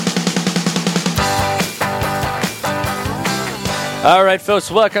All right,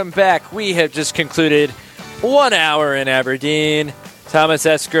 folks, welcome back. We have just concluded 1 hour in Aberdeen. Thomas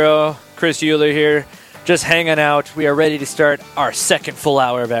Escrow, Chris Euler here, just hanging out. We are ready to start our second full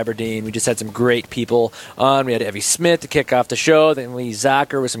hour of Aberdeen. We just had some great people on. We had Evie Smith to kick off the show, then Lee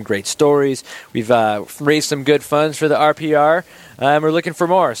Zocker with some great stories. We've raised some good funds for the RPR, and we're looking for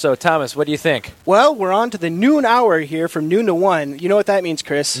more. So, Thomas, what do you think? Well, we're on to the noon hour here from noon to 1. You know what that means,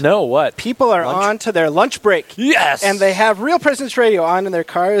 Chris? No, what? People are on to their lunch break. Yes! And they have Real Presence Radio on in their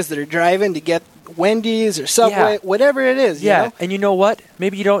cars that are driving to get Wendy's or Subway, whatever it is. Yeah, you know? And you know what?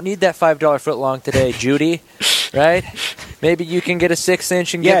 Maybe you don't need that $5 footlong today, Judy, right? Maybe you can get a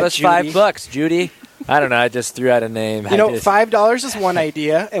 6-inch and give us Judy. $5, Judy. I don't know. I just threw out a name. You know, $5 is one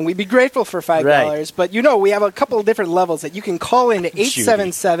idea, and we'd be grateful for $5. Right. But, you know, we have a couple of different levels that you can call in to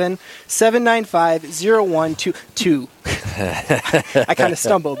 877-795-0122. I kind of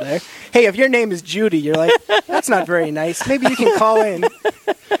stumbled there. Hey, if your name is Judy, you're like, that's not very nice. Maybe you can call in.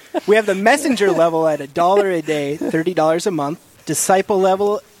 We have the messenger level at $1 a day, $30 a month. Disciple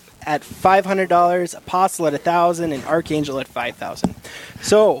level at $500, Apostle at $1,000, and Archangel at $5,000.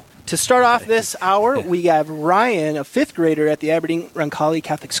 So, to start off this hour, we have Ryan, a 5th grader at the Aberdeen Roncalli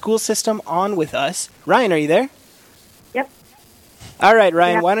Catholic School System, on with us. Ryan, are you there? Yep. All right,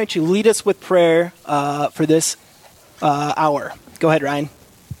 Ryan, Yeah. why don't you lead us with prayer for this hour? Go ahead, Ryan.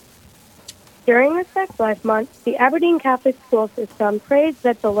 During the Sex Life Month, the Aberdeen Catholic School System prays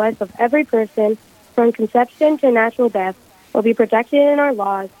that the life of every person, from conception to natural death, will be protected in our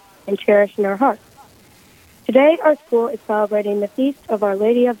laws and cherished in our hearts. Today, our school is celebrating the Feast of Our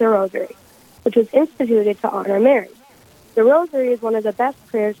Lady of the Rosary, which was instituted to honor Mary. The Rosary is one of the best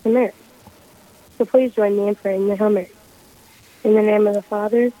prayers to Mary. So please join me in praying the Hail Mary. In the name of the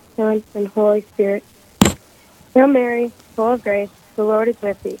Father, Son, and Holy Spirit. Hail Mary, full of grace, the Lord is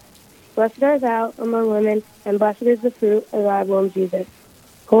with thee. Blessed art thou among women, and blessed is the fruit of thy womb, Jesus.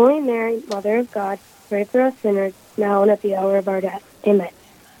 Holy Mary, Mother of God, pray for us sinners, now and at the hour of our death. Amen.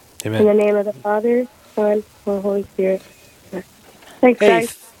 Amen. In the name of the Father, Son, and Holy Spirit. Amen. Thanks,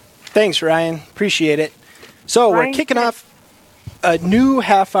 guys. Thanks, Ryan. Appreciate it. So Ryan, we're kicking off a new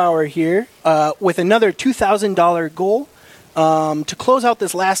half hour here with another $2,000 goal. To close out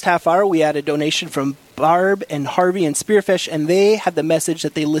this last half hour, we had a donation from Barb and Harvey and Spearfish, and they had the message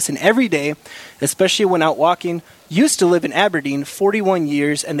that they listen every day, especially when out walking. Used to live in Aberdeen 41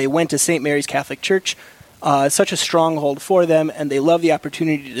 years, and they went to St. Mary's Catholic Church. Such a stronghold for them, and they love the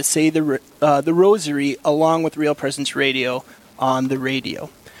opportunity to say the Rosary along with Real Presence Radio on the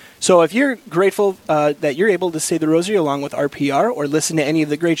radio. So if you're grateful that you're able to say the Rosary along with RPR or listen to any of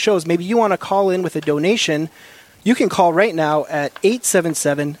the great shows, maybe you want to call in with a donation, you can call right now at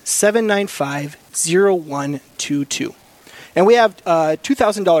 877-795-0122. And we have a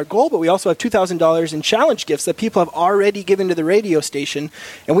 $2,000 goal, but we also have $2,000 in challenge gifts that people have already given to the radio station,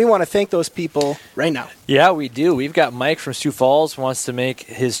 and we want to thank those people right now. Yeah, we do. We've got Mike from Sioux Falls wants to make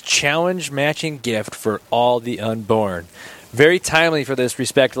his challenge matching gift for all the unborn. Very timely for this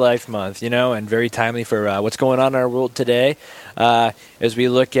Respect Life Month, and very timely for what's going on in our world today as we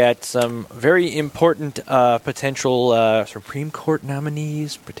look at some very important potential Supreme Court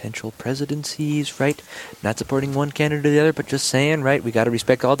nominees, potential presidencies, right? Not supporting one candidate or the other, but just saying, right, we got to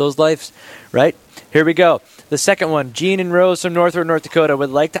respect all those lives, right? Here we go. The second one, Jean and Rose from Northwood, North Dakota would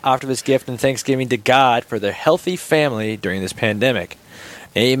like to offer this gift in thanksgiving to God for their healthy family during this pandemic.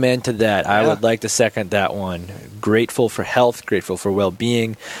 Amen to that. Yeah. I would like to second that one. Grateful for health, grateful for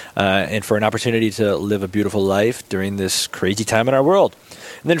well-being, and for an opportunity to live a beautiful life during this crazy time in our world.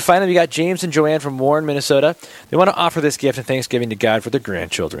 And then finally, we got James and Joanne from Warren, Minnesota. They want to offer this gift in thanksgiving to God for their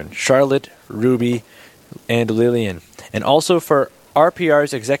grandchildren, Charlotte, Ruby, and Lillian. And also for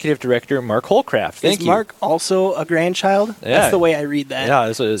RPR's Executive Director, Mark Holcraft. Thank you. Is Mark also a grandchild? Yeah. That's the way I read that. Yeah,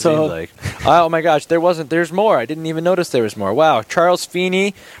 that's what it seemed like. Oh, my gosh, there's more. I didn't even notice there was more. Wow. Charles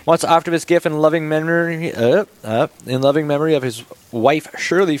Feeney wants to offer this gift in loving memory of his wife,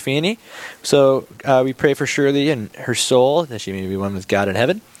 Shirley Feeney. So we pray for Shirley and her soul, that she may be one with God in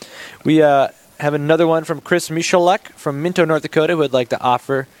heaven. We have another one from Chris Michalek from Minto, North Dakota, who would like to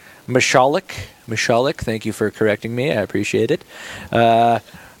offer Michalek, thank you for correcting me. I appreciate it.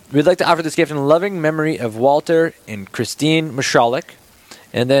 We'd like to offer this gift in loving memory of Walter and Christine Michalek.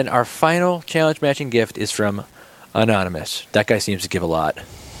 And then our final challenge matching gift is from Anonymous. That guy seems to give a lot.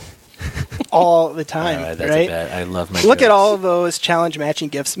 All the time, that's right? I love my Look jokes. at all of those challenge matching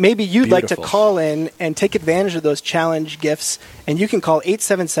gifts. Maybe you'd like to Beautiful. call in and take advantage of those challenge gifts, and you can call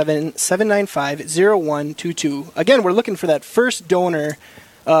 877-795-0122. Again, we're looking for that first donor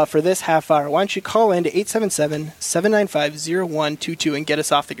for this half hour. Why don't you call in to 877-795-0122 and get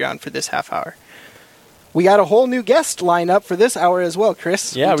us off the ground for this half hour. We got a whole new guest lined up for this hour as well,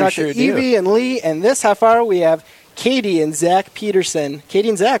 Chris. Yeah, we talked sure to do. Evie and Lee, and this half hour we have Katie and Zach Peterson. Katie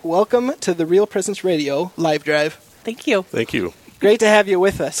and Zach, welcome to the Real Presence Radio Live Drive. Thank you. Thank you. Great to have you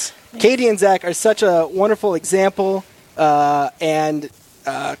with us. Katie and Zach are such a wonderful example and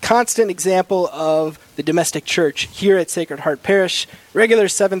constant example of the domestic church here at Sacred Heart Parish. Regular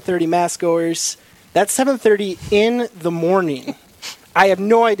 7:30 Mass goers. That's 7:30 in the morning. I have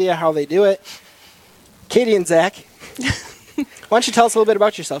no idea how they do it. Katie and Zach, why don't you tell us a little bit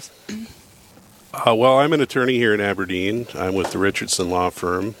about yourselves? Well, I'm an attorney here in Aberdeen. I'm with the Richardson Law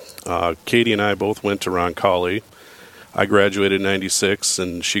Firm. Katie and I both went to Roncalli. I graduated in 96,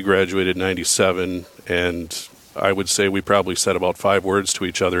 and she graduated in 97, and I would say we probably said about 5 words to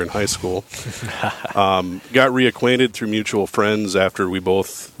each other in high school. Got reacquainted through mutual friends after we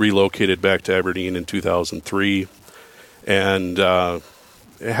both relocated back to Aberdeen in 2003, and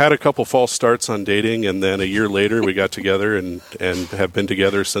had a couple false starts on dating, and then a year later we got together and have been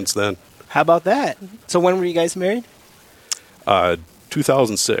together since then. How about that? So when were you guys married?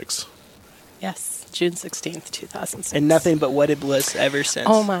 2006. Yes, June 16th, 2006. And nothing but wedded bliss ever since.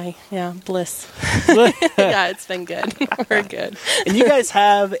 Oh my, yeah, bliss. Yeah, it's been good. We're good. And you guys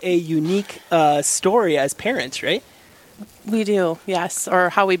have a unique story as parents, right? We do, yes, or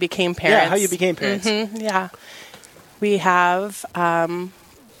how we became parents. Yeah, how you became parents. Yeah, we have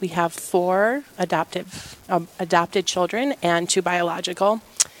 4 adopted children and 2 biological,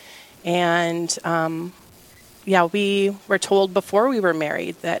 and yeah, we were told before we were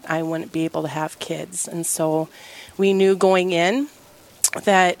married that I wouldn't be able to have kids, and so we knew going in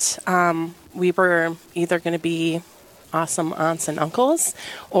that we were either going to be awesome aunts and uncles,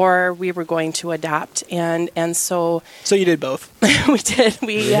 or we were going to adopt, and so you did both. we did.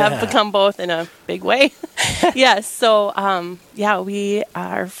 We have become both in a big way. Yes. So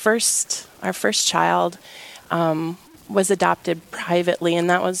our first child was adopted privately, and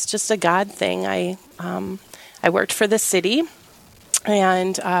that was just a God thing. I worked for the city,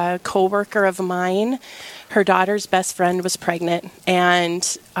 and a coworker of mine, her daughter's best friend was pregnant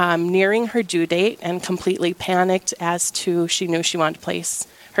and nearing her due date, and completely panicked as to she knew she wanted to place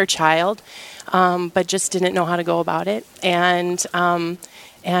her child, but just didn't know how to go about it. And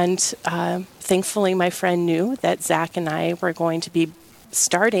thankfully, my friend knew that Zach and I were going to be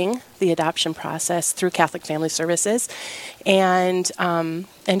starting the adoption process through Catholic Family Services, and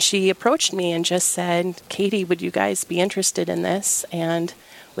she approached me and just said, "Katie, would you guys be interested in this?" And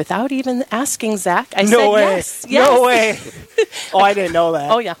without even asking Zach, I said yes. No way. Oh, I didn't know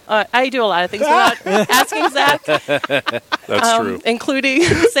that. Oh, yeah. I do a lot of things without asking Zach. That's true. Including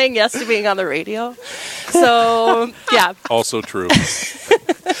saying yes to being on the radio. So, yeah. Also true.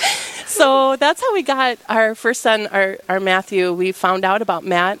 So that's how we got our first son, our Matthew. We found out about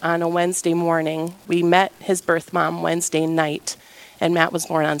Matt on a Wednesday morning. We met his birth mom Wednesday night, and Matt was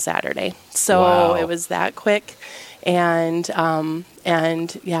born on Saturday. So Wow. It was that quick. And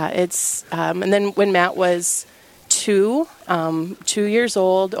yeah, it's and then when Matt was 2 years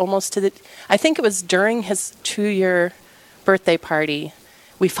old, almost to I think it was during his 2-year birthday party,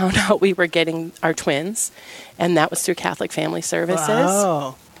 we found out we were getting our twins, and that was through Catholic Family Services.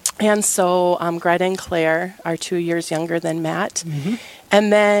 Wow. And so Greta and Claire are 2 years younger than Matt. Mm-hmm.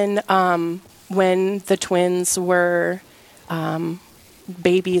 And then when the twins were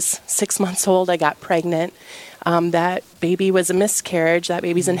babies, 6 months old, I got pregnant. That baby was a miscarriage. That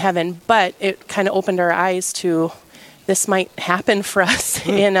baby's in heaven. But it kind of opened our eyes to this might happen for us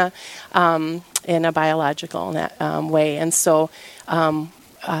in a biological way. And so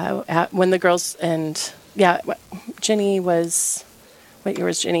when the girls and, Ginny was... What year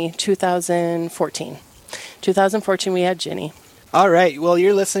was Ginny? 2014. 2014, we had Ginny. All right. Well,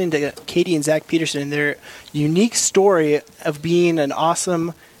 you're listening to Katie and Zach Peterson and their unique story of being an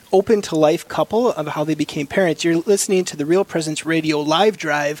awesome, open-to-life couple, of how they became parents. You're listening to the Real Presence Radio Live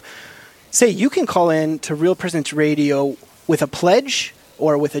Drive. Say, you can call in to Real Presence Radio with a pledge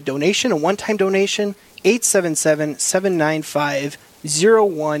or with a donation, a one-time donation,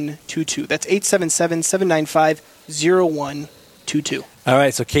 877-795-0122. That's 877-795-0122. All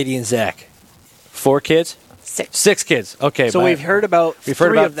right, so Katie and Zach, 4 kids? 6. 6 kids. Okay. So we've heard about We've heard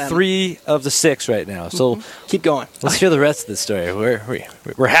three about of them. 3 of the 6 right now. So Keep going. let's hear the rest of the story.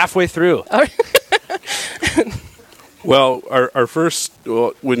 We're halfway through. Well, our first,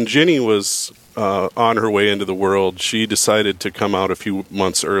 when Ginny was on her way into the world, she decided to come out a few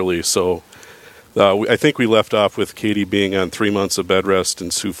months early. So I think we left off with Katie being on 3 months of bed rest in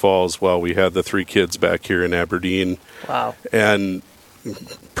Sioux Falls while we had the 3 kids back here in Aberdeen. Wow. And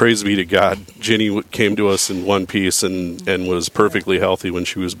praise be to God, Ginny came to us in one piece and was perfectly healthy when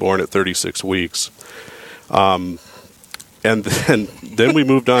she was born at 36 weeks. And then we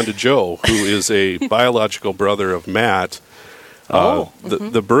moved on to Joe, who is a biological brother of Matt.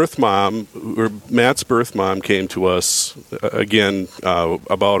 The birth mom, or Matt's birth mom, came to us again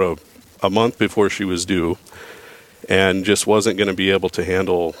about a month before she was due, and just wasn't going to be able to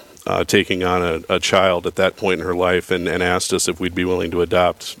handle taking on a child at that point in her life, and asked us if we'd be willing to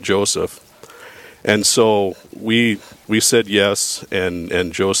adopt Joseph. And so we said yes,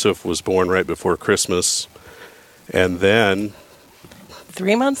 and Joseph was born right before Christmas. And then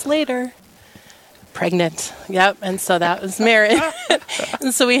 3 months later, pregnant. Yep. And so that was Marin.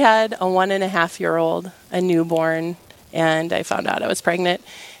 And so we had a 1.5-year-old, a newborn, and I found out I was pregnant.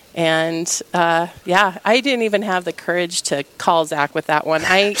 And I didn't even have the courage to call Zach with that one.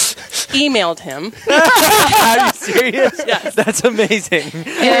 I emailed him. Are you serious? Yes. That's amazing.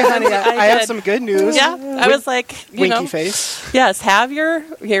 Hey, honey, I have some good news. Yeah, I was like, Winky face. Yes, have your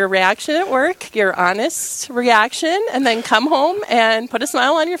reaction at work, your honest reaction, and then come home and put a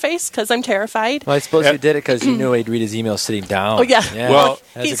smile on your face because I'm terrified. Well, I suppose you did it because you knew he'd read his email sitting down. Oh, yeah. Well,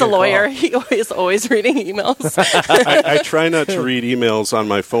 he's a lawyer. He is always reading emails. I try not to read emails on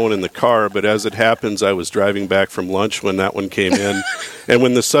my phone in the car, but as it happens, I was driving back from lunch when that one came in. And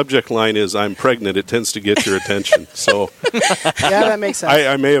when the subject line is "I'm pregnant," it tends to get your attention. So Yeah, that makes sense.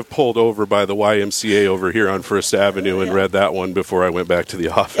 I may have pulled over by the YMCA over here on First Avenue and read that one before I went back to the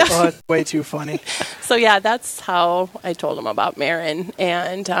office. Oh, that's way too funny. So, yeah, that's how I told him about Marin.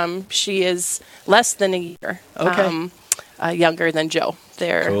 And she is less than a year younger than Joe.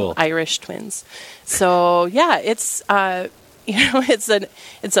 They're Cool. Irish twins. So, yeah, it's...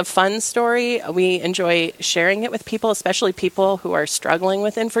 it's a fun story. We enjoy sharing it with people, especially people who are struggling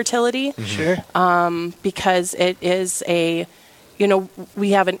with infertility, Sure. because it is we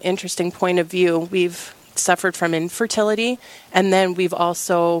have an interesting point of view. We've suffered from infertility, and then we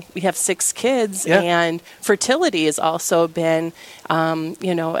have 6 kids, Yeah. and fertility has also been, a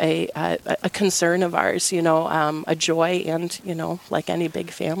concern of ours. A joy, and like any big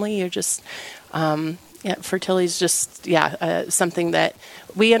family, you're just. Fertility is just something that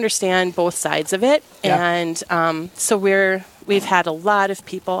we understand both sides of it, Yeah. and so we've had a lot of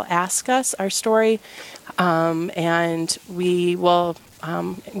people ask us our story, and we will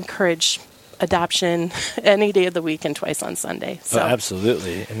encourage adoption any day of the week and twice on Sunday. So Oh,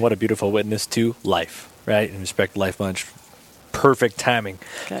 absolutely. And what a beautiful witness to life, right? And Respect Life Lunch. Perfect timing.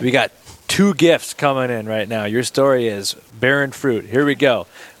 Good. We got 2 gifts coming in right now. Your story is bearing fruit. Here we go.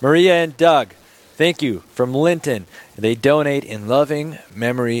 Maria and Doug. Thank you from Linton. They donate in loving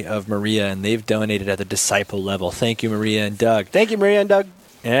memory of Maria, and they've donated at the disciple level. Thank you, Maria and Doug. Thank you, Maria and Doug.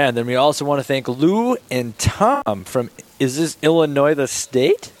 And then we also want to thank Lou and Tom from, is this Illinois the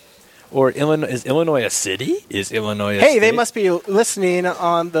state? Or is Illinois a city? Is Illinois a state? Hey, they must be listening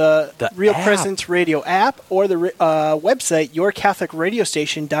on the Real app. Presence Radio app or the website,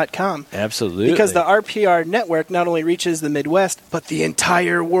 yourcatholicradiostation.com. Absolutely. Because the RPR network not only reaches the Midwest, but the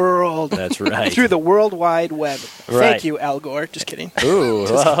entire world. That's right. Through the World Wide Web. Right. Thank you, Al Gore. Just kidding. Ooh,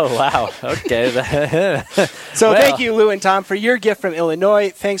 oh, wow. Okay. So Well. thank you, Lou and Tom, for your gift from Illinois.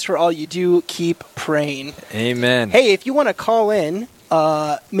 Thanks for all you do. Keep praying. Amen. Hey, if you want to call in,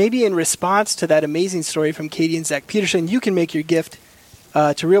 maybe in response to that amazing story from Katie and Zach Peterson, you can make your gift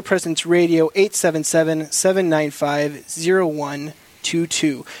to Real Presence Radio,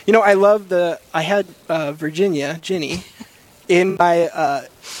 877-795-0122. I love I had Virginia, Ginny, in my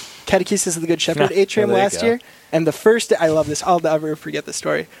Catechesis of the Good Shepherd atrium Well, there you last go. year. And the first day, I love this. I'll never forget the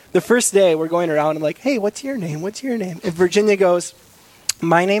story. The first day, we're going around. I'm like, hey, what's your name? What's your name? And Virginia goes,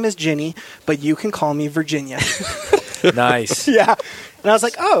 my name is Ginny, but you can call me Virginia. Nice. Yeah. And I was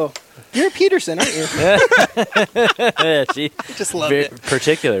like, oh, you're a Peterson, aren't you? Yeah, she Just loved very it.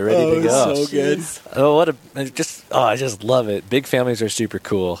 particular, ready to go. So good. Oh, I just love it. Big families are super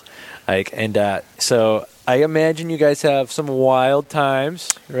cool. So I imagine you guys have some wild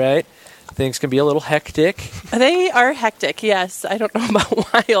times, right? Things can be a little hectic. they are hectic. Yes, I don't know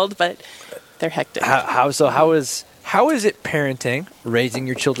about wild, but they're hectic. How is it parenting, raising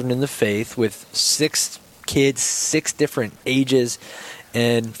your children in the faith with 6 kids, 6 different ages,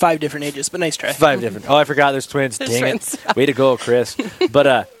 and 5 different ages, but nice try. 5 different. Oh, I forgot there's twins. There's Dang twins. it! Way to go, Chris.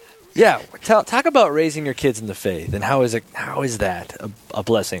 But talk about raising your kids in the faith, and how is that a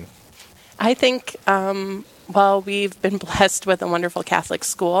blessing? I think, we've been blessed with a wonderful Catholic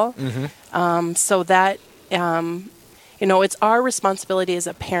school. Mm-hmm. So that, it's our responsibility as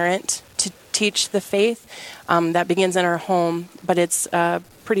a parent to teach the faith. That begins in our home, but it's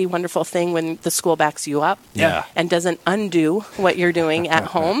pretty wonderful thing when the school backs you up Yeah. and doesn't undo what you're doing at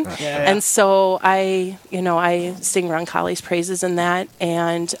home. And so I sing Roncalli's praises in that,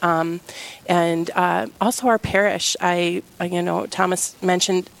 and also our parish. Thomas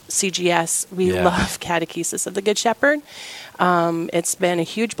mentioned CGS. We love Catechesis of the Good Shepherd. It's been a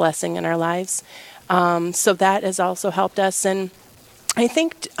huge blessing in our lives. So that has also helped us. And I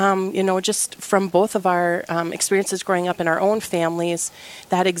think, just from both of our experiences growing up in our own families,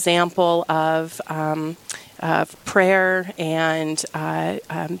 that example of prayer and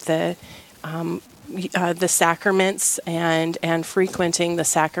the sacraments and frequenting the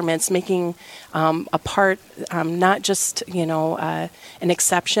sacraments, making a part, not just an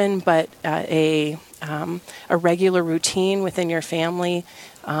exception, but a regular routine within your family,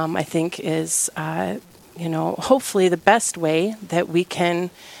 I think is hopefully the best way that we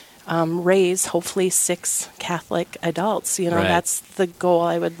can raise hopefully 6 Catholic adults. Right. That's the goal.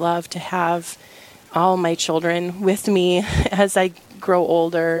 I would love to have all my children with me as I grow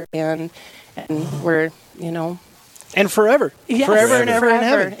older, and we're, And forever. Yes, forever and ever in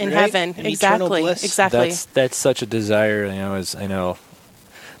heaven. In right? heaven, In eternal exactly. bliss. Exactly. That's such a desire. As I know,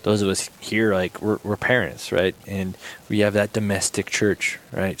 those of us here, like we're parents, right? And we have that domestic church,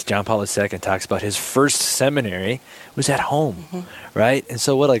 right? John Paul II talks about his first seminary was at home, right? And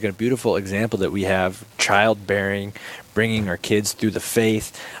so, what like a beautiful example that we have: childbearing, bringing our kids through the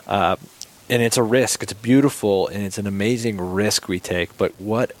faith. And it's a risk. It's beautiful, and it's an amazing risk we take. But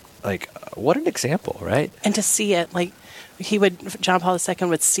what an example, right? And to see it, John Paul II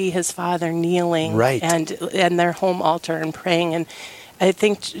would see his father kneeling, right, and their home altar and praying. And I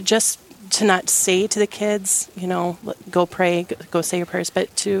think just to not say to the kids, go pray, go say your prayers,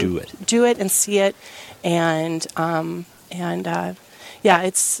 but to do it and see it, it's.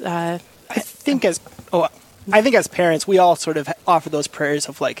 I think as parents, we all sort of offer those prayers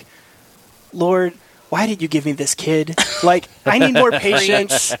of like, Lord, why did you give me this kid? I need more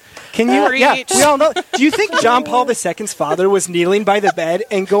patience. Can you? Preach. Yeah, we all know. Do you think John Paul II's father was kneeling by the bed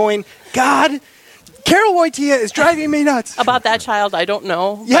and going, God, Carol Wojtyla is driving me nuts? About that child, I don't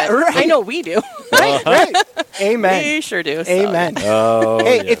know. Yeah, right. I know we do. Right. Amen. We sure do. So. Amen. Oh,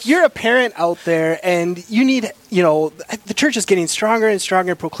 hey, yes. if you're a parent out there and you need, the church is getting stronger and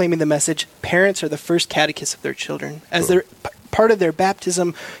stronger proclaiming the message, parents are the first catechists of their children. As they're part of their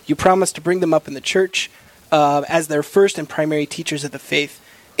baptism, you promise to bring them up in the church as their first and primary teachers of the faith.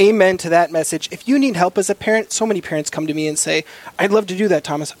 Amen to that message. If you need help as a parent, so many parents come to me and say, I'd love to do that,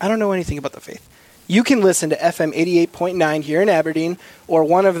 Thomas. I don't know anything about the faith. You can listen to FM 88.9 here in Aberdeen, or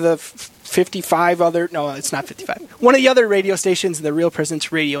one of the 55 other, no, it's not 55, one of the other radio stations in the Real Presence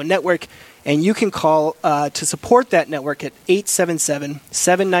Radio Network, and you can call to support that network at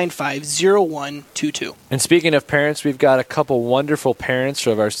 877-795-0122. And speaking of parents, we've got a couple wonderful parents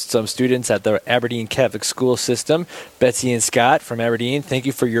of some students at the Aberdeen Catholic School System. Betsy and Scott from Aberdeen, thank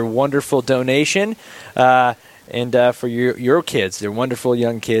you for your wonderful donation. And for your kids. They're wonderful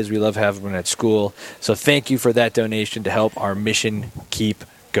young kids. We love having them at school. So thank you for that donation to help our mission keep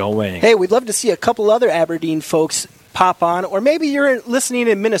going. Hey, we'd love to see a couple other Aberdeen folks pop on, or maybe you're listening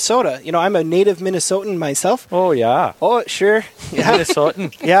in Minnesota. I'm a native Minnesotan myself. Oh, yeah. Oh, sure. Yeah.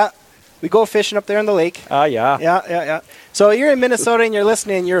 Minnesotan. Yeah. We go fishing up there in the lake. Yeah. Yeah. So you're in Minnesota and you're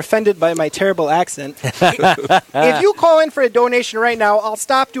listening and you're offended by my terrible accent. If you call in for a donation right now, I'll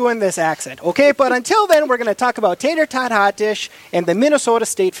stop doing this accent, okay? But until then, we're going to talk about tater tot hot dish and the Minnesota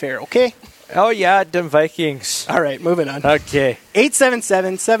State Fair, okay? Oh, yeah, them Vikings. All right, moving on. Okay.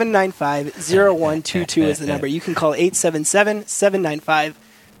 877-795-0122 is the number. You can call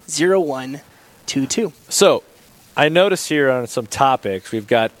 877-795-0122. So, I noticed here on some topics, we've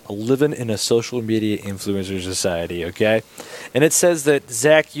got living in a social media influencer society, okay? And it says that,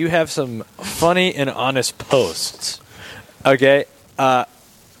 Zach, you have some funny and honest posts, okay? Where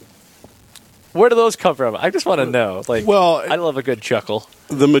do those come from? I just want to know. I love a good chuckle.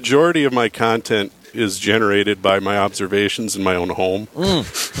 The majority of my content is generated by my observations in my own home.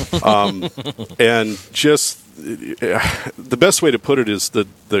 And just the best way to put it is the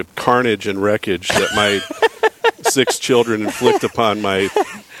carnage and wreckage that my 6 children inflict upon my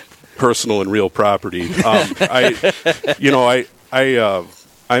personal and real property.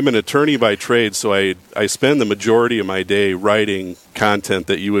 I'm an attorney by trade, so I spend the majority of my day writing content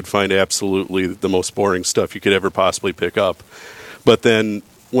that you would find absolutely the most boring stuff you could ever possibly pick up. But then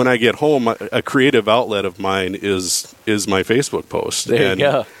when I get home, a creative outlet of mine is my Facebook post. There you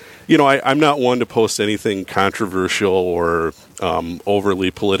go. I'm not one to post anything controversial or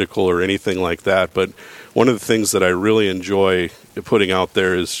overly political or anything like that, but one of the things that I really enjoy putting out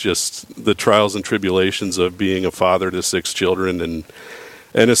there is just the trials and tribulations of being a father to 6 children, and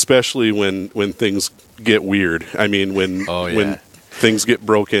And especially when things get weird. I mean, when things get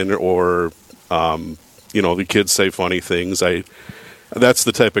broken or, the kids say funny things, that's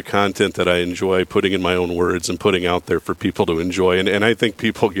the type of content that I enjoy putting in my own words and putting out there for people to enjoy. And I think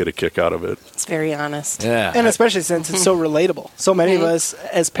people get a kick out of it. It's very honest. Yeah. And especially since it's so relatable. So many of us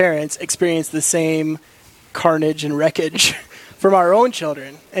as parents experience the same carnage and wreckage from our own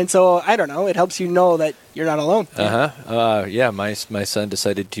children. And so, I don't know, it helps you know that you're not alone. My son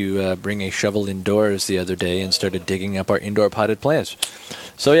decided to bring a shovel indoors the other day and started digging up our indoor potted plants.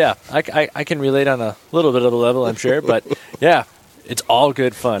 So, yeah, I can relate on a little bit of a level, I'm sure. But, yeah, it's all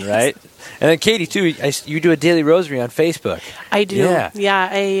good fun, right? And then, Katie, too, you do a daily rosary on Facebook. I do. Yeah,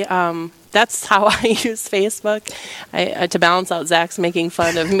 that's how I use Facebook. To balance out Zach's making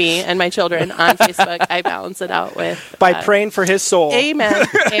fun of me and my children on Facebook, I balance it out with... By praying for his soul. Amen.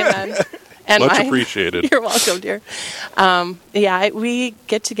 Amen. And much appreciated. You're welcome, dear. We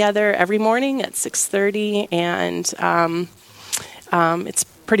get together every morning at 6:30, and it's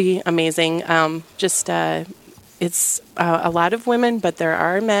pretty amazing. It's a lot of women, but there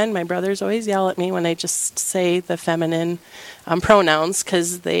are men. My brothers always yell at me when I just say the feminine pronouns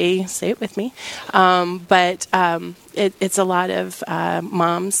because they say it with me. But it's a lot of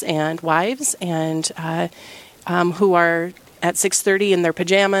moms and wives and who are at 6:30 in their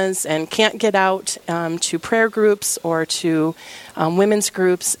pajamas and can't get out to prayer groups or to women's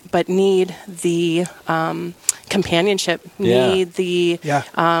groups, but need the companionship, need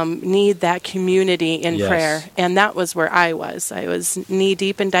that community in prayer. And that was where I was. I was knee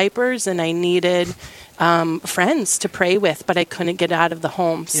deep in diapers, and I needed friends to pray with, but I couldn't get out of the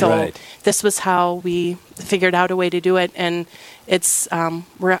home. So this was how we figured out a way to do it. And it's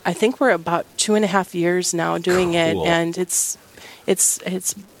I think we're about 2.5 years now doing it, and it's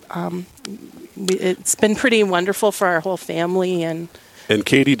been pretty wonderful for our whole family. And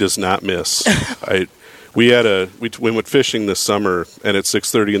Katie does not miss. We went fishing this summer, and at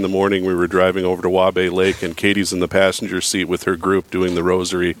 6:30 in the morning, we were driving over to Wabae Lake, and Katie's in the passenger seat with her group doing the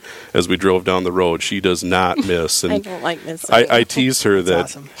rosary as we drove down the road. She does not miss. And I don't like missing. I tease her that,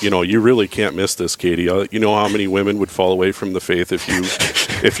 awesome. You really can't miss this, Katie. You know how many women would fall away from the faith if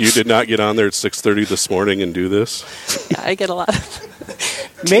you did not get on there at 6:30 this morning and do this? Yeah, I get a lot of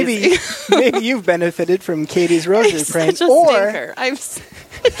Maybe you've benefited from Katie's rosary praying, or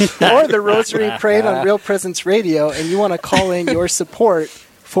the rosary prayed on Real Presence Radio, and you want to call in your support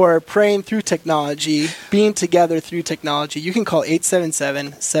for praying through technology, being together through technology. You can call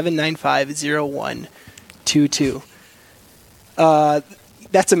 877-795-0122.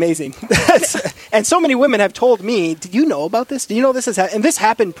 That's amazing. And so many women have told me, did you know about this? Do you know this has happened? And this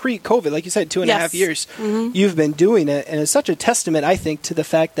happened pre-COVID, like you said, 2.5 years. Mm-hmm. You've been doing it, and it's such a testament, I think, to the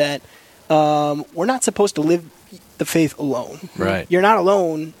fact that we're not supposed to live the faith alone. Right. You're not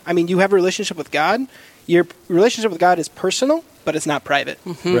alone. I mean, you have a relationship with God. Your relationship with God is personal, but it's not private.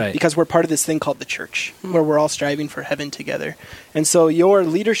 Mm-hmm. Right. Because we're part of this thing called the church, where we're all striving for heaven together. And so your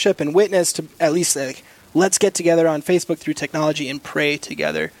leadership and witness to at least let's get together on Facebook through technology and pray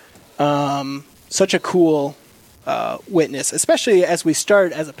together. Such a cool witness, especially as we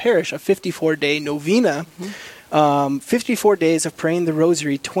start as a parish a 54-day novena. 54 days of praying the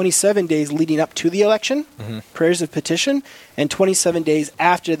rosary, 27 days leading up to the election, prayers of petition, and 27 days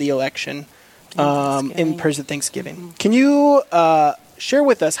after the election in prayers of thanksgiving. Can you share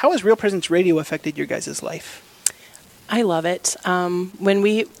with us, how has Real Presence Radio affected your guys' life? I love it. When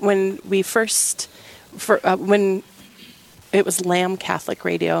it was Lamb Catholic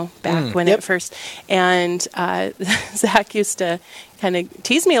Radio back when it first, and Zach used to kind of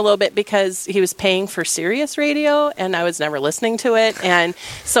tease me a little bit because he was paying for Sirius Radio and I was never listening to it. And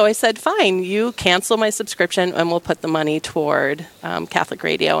so I said, fine, you cancel my subscription and we'll put the money toward Catholic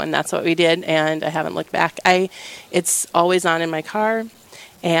Radio. And that's what we did. And I haven't looked back. It's always on in my car.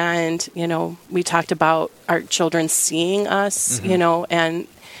 And, we talked about our children seeing us, and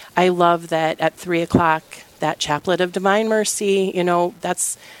I love that at 3:00, that Chaplet of Divine Mercy,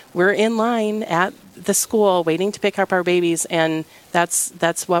 we're in line at the school waiting to pick up our babies, and that's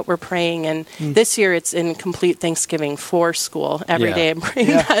what we're praying. And this year it's in complete thanksgiving for school. Every day I'm praying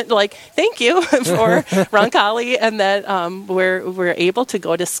that, thank you for Roncalli, and that we're able to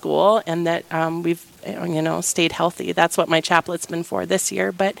go to school, and that we've stayed healthy. That's what my chaplet's been for this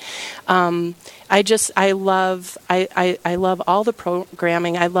year. But I love all the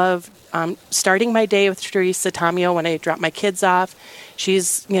programming. I love starting my day with Teresa Tamio when I drop my kids off.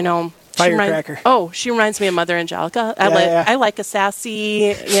 She's, firecracker. She reminds me of Mother Angelica. I like a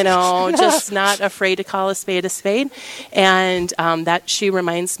sassy, just not afraid to call a spade a spade. And that she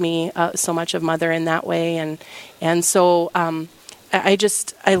reminds me so much of Mother in that way. And so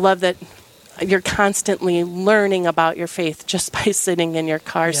I love that you're constantly learning about your faith just by sitting in your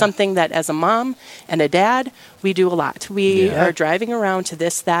car. Yeah. Something that as a mom and a dad, we do a lot. We are driving around to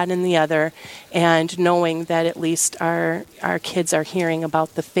this, that, and the other, and knowing that at least our kids are hearing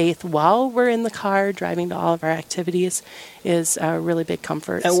about the faith while we're in the car driving to all of our activities is a really big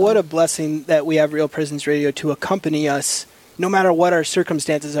comfort. And what a blessing that we have Real Presence Radio to accompany us no matter what our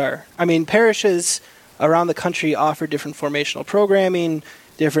circumstances are. I mean, parishes around the country offer different formational programming,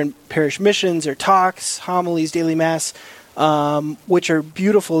 different parish missions or talks, homilies, daily mass, which are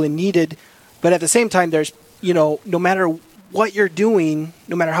beautiful and needed. But at the same time, there's, no matter what you're doing,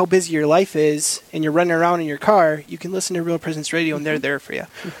 no matter how busy your life is, and you're running around in your car, you can listen to Real Presence Radio, and they're there for you.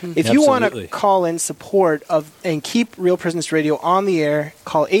 Mm-hmm. If you want to call in support of and keep Real Presence Radio on the air,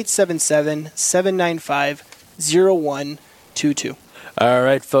 call 877-795-0122. All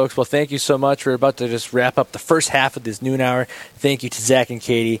right, folks. Well, thank you so much. We're about to just wrap up the first half of this noon hour. Thank you to Zach and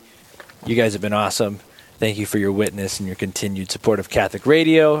Katie. You guys have been awesome. Thank you for your witness and your continued support of Catholic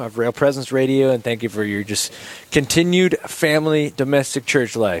Radio, of Real Presence Radio, and thank you for your just continued family domestic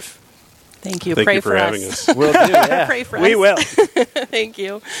church life. Thank you. Thank Pray you for having us. We'll do, yeah. Pray for us. We will. Thank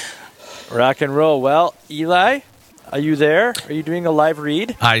you. Rock and roll. Well, Eli, are you there? Are you doing a live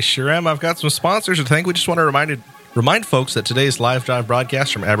read? I sure am. I've got some sponsors to thank. We just want to remind folks that today's live drive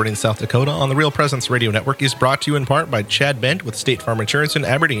broadcast from Aberdeen, South Dakota on the Real Presence Radio Network is brought to you in part by Chad Bent with State Farm Insurance in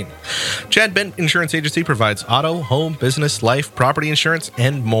Aberdeen. Chad Bent Insurance Agency provides auto, home, business, life, property insurance,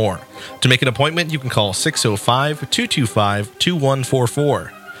 and more. To make an appointment, you can call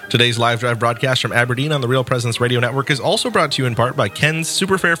 605-225-2144. Today's live drive broadcast from Aberdeen on the Real Presence Radio Network is also brought to you in part by Ken's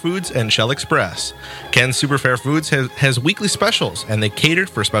Superfair Foods and Shell Express. Ken's Superfair Foods has weekly specials, and they cater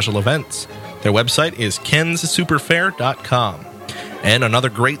for special events. Their website is kenssuperfair.com. And another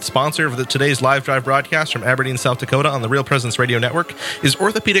great sponsor of today's live drive broadcast from Aberdeen, South Dakota on the Real Presence Radio Network is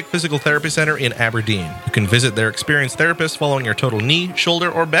Orthopedic Physical Therapy Center in Aberdeen. You can visit their experienced therapists following your total knee, shoulder,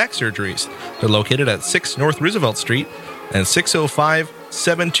 or back surgeries. They're located at 6 North Roosevelt Street, and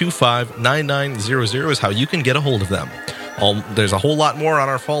 605-725-9900 is how you can get a hold of them. There's a whole lot more on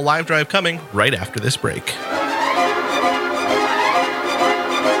our fall live drive coming right after this break.